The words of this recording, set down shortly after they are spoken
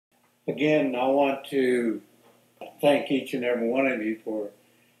Again, I want to thank each and every one of you for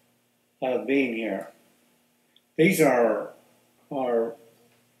being here. These are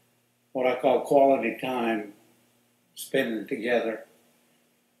what I call quality time spending together.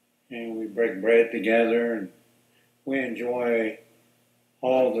 And we break bread together and we enjoy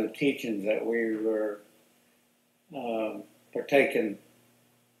all the teachings that we were partaking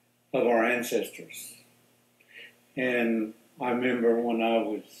of our ancestors. And I remember when I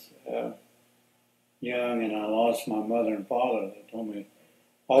was young and I lost my mother and father, they told me,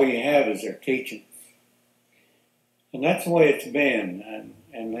 all you have is their teachings. And that's the way it's been.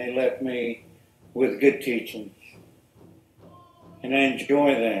 And they left me with good teachings. And I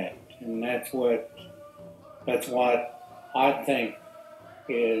enjoy that. And that's what I think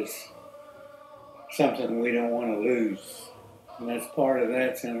is something we don't want to lose. And that's part of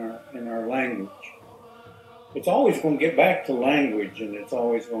that's in our language. It's always going to get back to language, and it's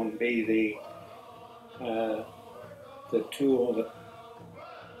always going to be the tool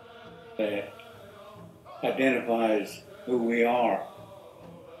that identifies who we are.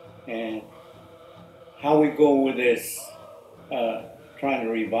 And how we go with this, trying to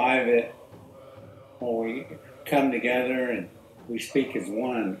revive it, when we come together and we speak as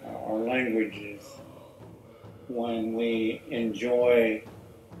one. Our language is when we enjoy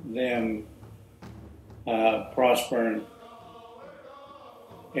them prospering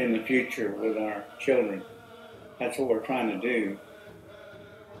in the future with our children. That's what we're trying to do.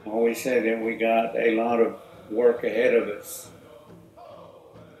 I always say that we got a lot of work ahead of us,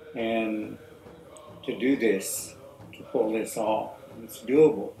 and to do this, to pull this off, it's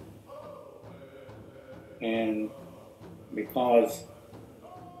doable. And because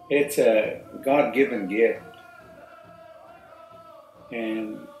it's a God-given gift,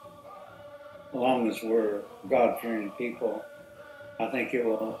 and as long as we're God-fearing people, I think it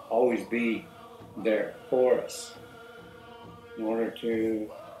will always be there for us in order to,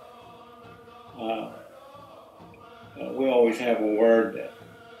 we always have a word that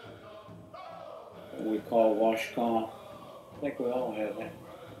we call washcon. I think we all have that.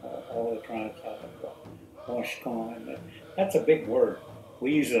 All the tribes have it. Washcon. That's a big word.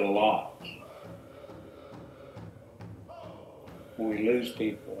 We use it a lot. When we lose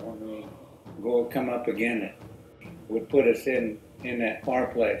people, when we come up again, it would put us in that far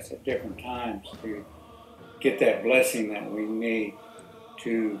place at different times to get that blessing that we need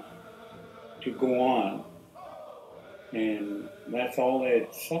to go on. And that's all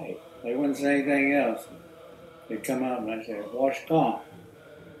they'd say. They wouldn't say anything else. They'd come up and I'd say, washcon.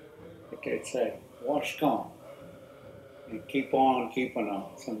 Like they'd say, washcon. And keep on keeping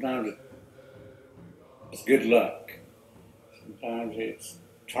on. Sometimes it's good luck. Sometimes it's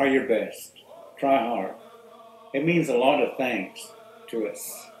try your best. Try hard. It means a lot of things to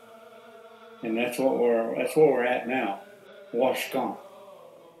us. And that's what we're at now. Washcon.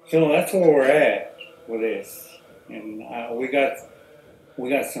 So that's where we're at with this. And we got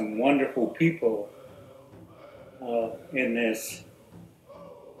some wonderful people in this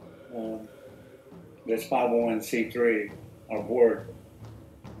 501c3, our board.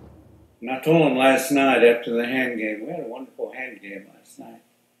 And I told them last night after the hand game, we had a wonderful hand game last night.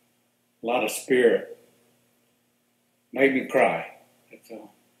 A lot of spirit. Made me cry. That's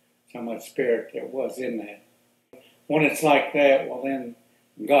how much spirit there was in that. When it's like that, well then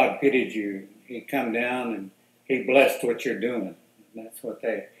God pitied you. He come down and He blessed what you're doing. And that's what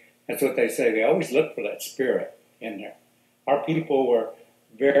they say. They always look for that spirit in there. Our people were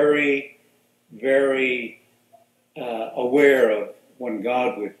very, very aware of when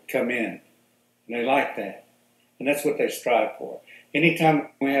God would come in. And they like that. And that's what they strive for. Anytime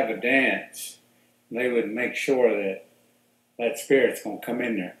we have a dance, they would make sure that that spirit's going to come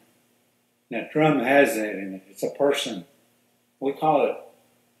in there. And that drum has that in it. It's a person. We call it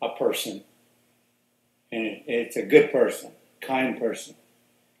a person. And it's a good person, kind person.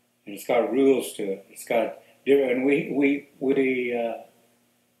 And it's got rules to it. It's got different, and we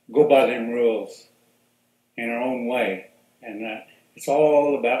go by them rules in our own way. And it's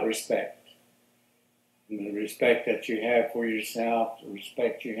all about respect. And the respect that you have for yourself, the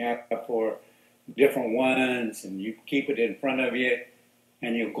respect you have for different ones, and you keep it in front of you,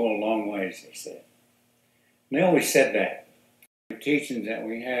 and you'll go a long way, as they said. And they always said that. The teachings that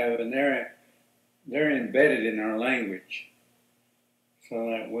we have, and they're embedded in our language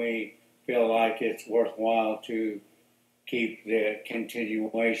so that we feel like it's worthwhile to keep the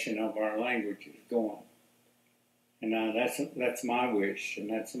continuation of our languages going. And that's my wish, and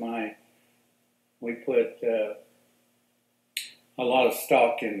we put a lot of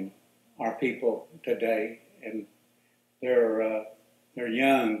stock in our people today, and they're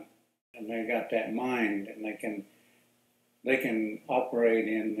young. and they got that mind, and they can operate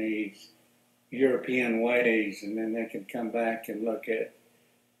in these European ways, and then they can come back and look at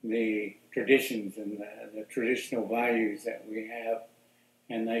the traditions and the traditional values that we have,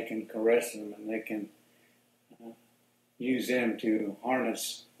 and they can caress them, and they can use them to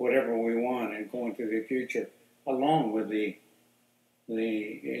harness whatever we want and go into the future, along with the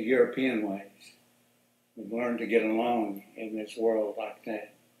European ways. We've learned to get along in this world like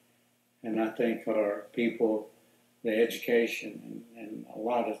that. And I think for our people, the education and a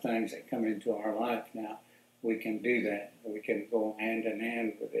lot of things that come into our life now, we can do that. We can go hand in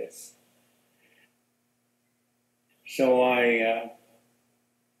hand with this. So I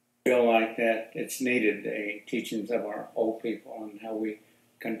feel like that it's needed, the teachings of our old people on how we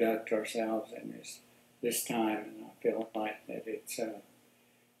conduct ourselves in this time. And I feel like that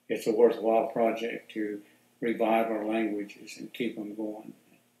it's a worthwhile project to revive our languages and keep them going.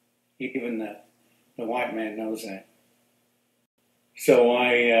 Even the white man knows that. So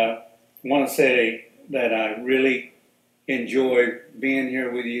I want to say that I really enjoy being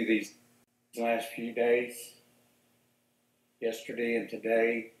here with you these last few days, yesterday and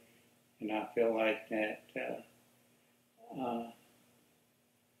today, and I feel like that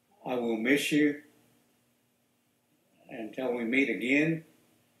I will miss you until we meet again.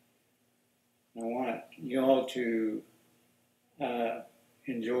 I want you all to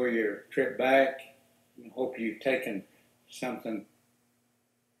enjoy your trip back. I hope you've taken something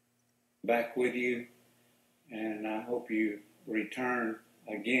back with you, and I hope you return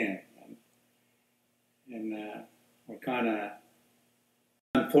again. And we're kind of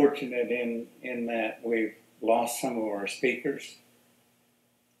unfortunate in that we've lost some of our speakers.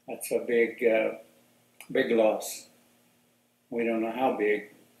 That's a big loss. We don't know how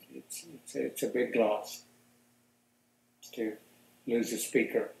big. It's a big loss to lose a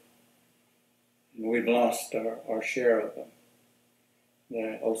speaker. And we've lost our share of them.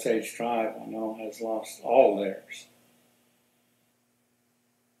 The Osage tribe, I know, has lost all theirs.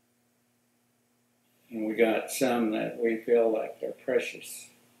 And we got some that we feel like they're precious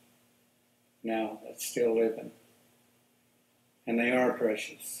now, that's still living. And they are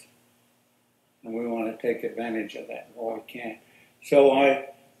precious. And we want to take advantage of that while we can. So I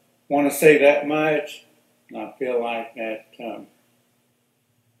want to say that much. I feel like that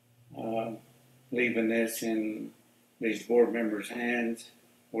leaving this in these board members' hands,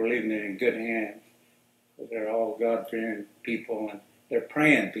 we're leaving it in good hands. They're all God-fearing people, and they're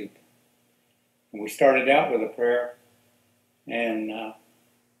praying people. And we started out with a prayer, and I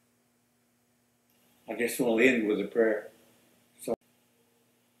guess we'll end with a prayer. So,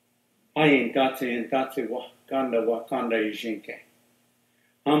 Ayin tatsi wakanda yishinke.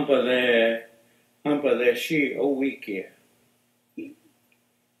 Hampa de shi owikia.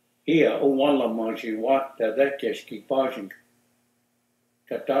 Ia o wala maji wata dekeski pajin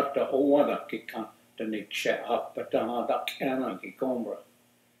katata o wada ki kanta niksha apata da kana ki kombra.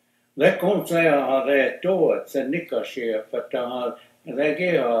 Le konsea ha de toa se nikashia pata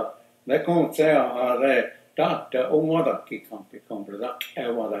Dhegiha le konsea ha de tata o wada ki kampi kombra da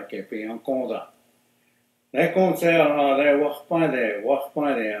wada ke pi ankonda. Le konsea ha de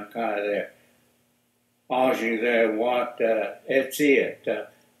wakpade anka de aji de wata etsieta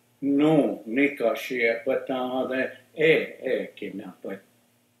no nikashia pata de kina pata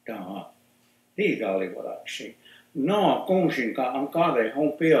di dali warakshi no konshinka ankade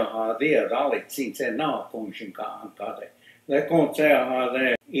hompia ha dia dali since no konshinka ankade le konsea ha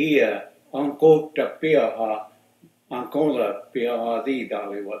de ia ankota pia ha ankola pia ha di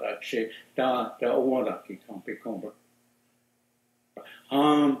dali warakshi da owaraki kampi kombra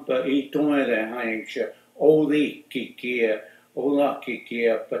hampa itoe de hainksha oli kikia Ola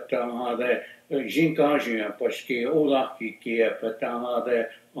kikia pataha de jinkajia paski ola kikia pataha de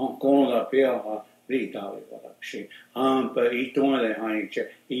ankola piaha ritali warakshi ampa itoile hainche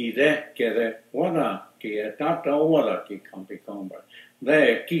ide kede wada kia tata wada ki kampi kombra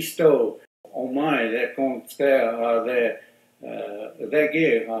de kisto omai de konse de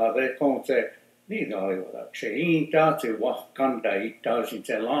Dhegiha de konse ritali warakshi in tati wakanda itaji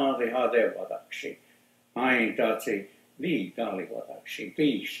telade ha de warakshi ain tati Vi dali warakshi,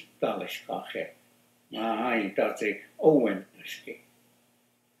 vish dalishkache. Ain tati owenashki.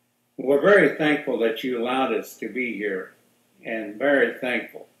 We're very thankful that you allowed us to be here, and very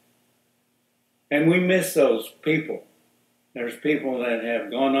thankful. And we miss those people. There's people that have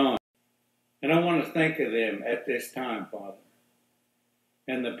gone on. And I want to think of them at this time, Father.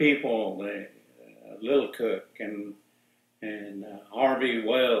 And the people, Lil Cook and Harvey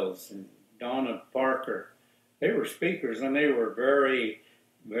Wells and Donna Parker, they were speakers, and they were very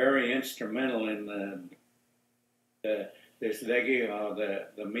very instrumental in this Dhegiha,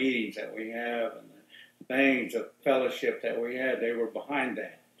 the meetings that we have and the things of fellowship that we had. They were behind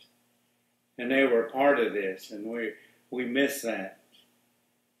that, and they were part of this, and we miss that.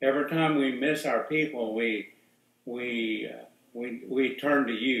 Every time we miss our people, we turn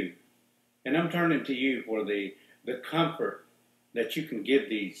to you, and I'm turning to you for the comfort that you can give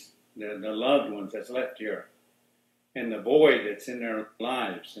these the loved ones that's left here, and the void that's in their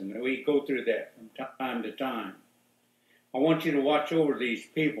lives, and we go through that from time to time. I want you to watch over these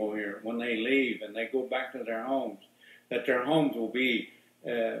people here when they leave and they go back to their homes, that their homes will be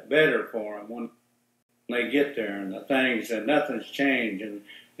better for them when they get there, and the things, and nothing's changed,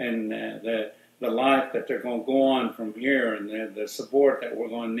 and the life that they're going to go on from here, and the support that we're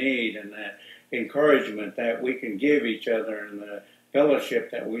going to need, and the encouragement that we can give each other, and the fellowship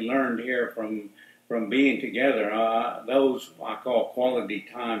that we learned here from being together. Those I call quality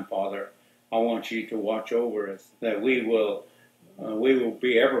time, Father. I want you to watch over us, that we will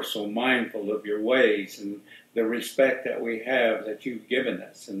be ever so mindful of your ways and the respect that we have that you've given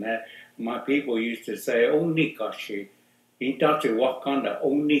us, and that my people used to say, "O nikashi, itachi wakanda,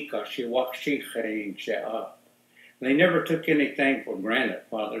 o nikashi wakshichein she'ah." They never took anything for granted,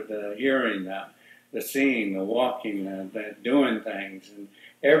 Father. The hearing, the seeing, the walking, the doing things, and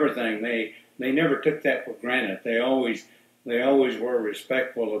everything. They never took that for granted. They always were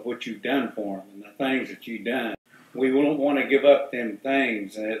respectful of what you've done for them and the things that you've done. We won't want to give up them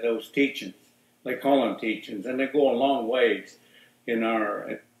things, those teachings. They call them teachings, and they go a long ways in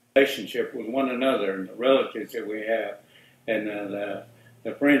our relationship with one another and the relatives that we have, and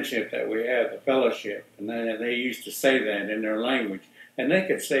the friendship that we have, the fellowship. And they used to say that in their language, and they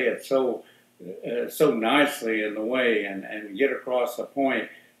could say it so nicely in the way, and get across the point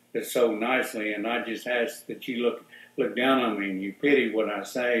so nicely. And I just ask that you look down on me, and you pity what I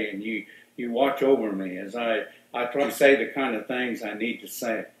say, and you watch over me as I try to say the kind of things I need to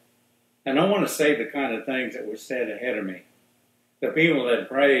say. And I want to say the kind of things that were said ahead of me. The people that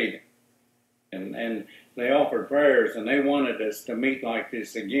prayed and they offered prayers, and they wanted us to meet like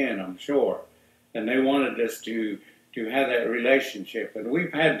this again, I'm sure. And they wanted us to have that relationship. And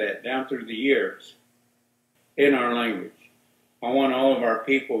we've had that down through the years in our language. I want all of our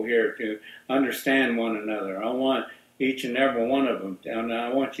people here to understand one another. I want each and every one of them, and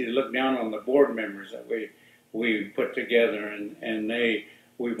I want you to look down on the board members that we put together, and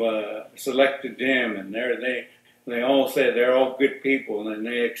we've selected them, and they all said they're all good people, and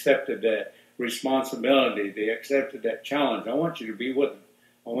they accepted that responsibility. They accepted that challenge. I want you to be with them.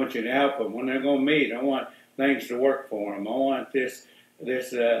 I want you to help them when they're going to meet. I want things to work for them. I want this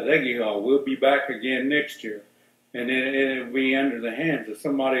Dhegiha. We'll be back again next year, and it'll be under the hands of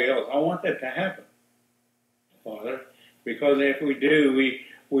somebody else. I want that to happen, Father, because if we do,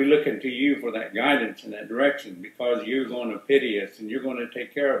 we look into you for that guidance and that direction, because you're going to pity us and you're going to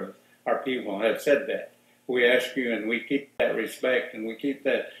take care of us. Our people have said that. We ask you, and we keep that respect, and we keep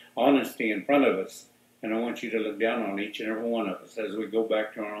that honesty in front of us. And I want you to look down on each and every one of us as we go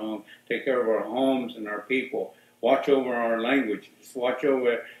back to our home, take care of our homes and our people, watch over our languages, watch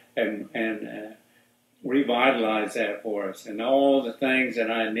over and revitalize that for us, and all the things that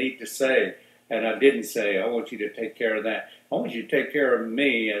I need to say and I didn't say. I want you to take care of that. I want you to take care of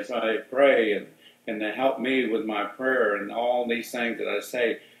me as I pray, and to help me with my prayer and all these things that I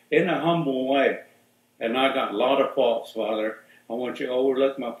say in a humble way. And I got a lot of faults, Father. I want you to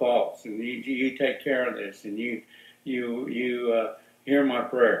overlook my faults, and you take care of this, and you hear my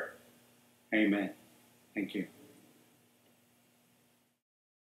prayer. Amen. Thank you.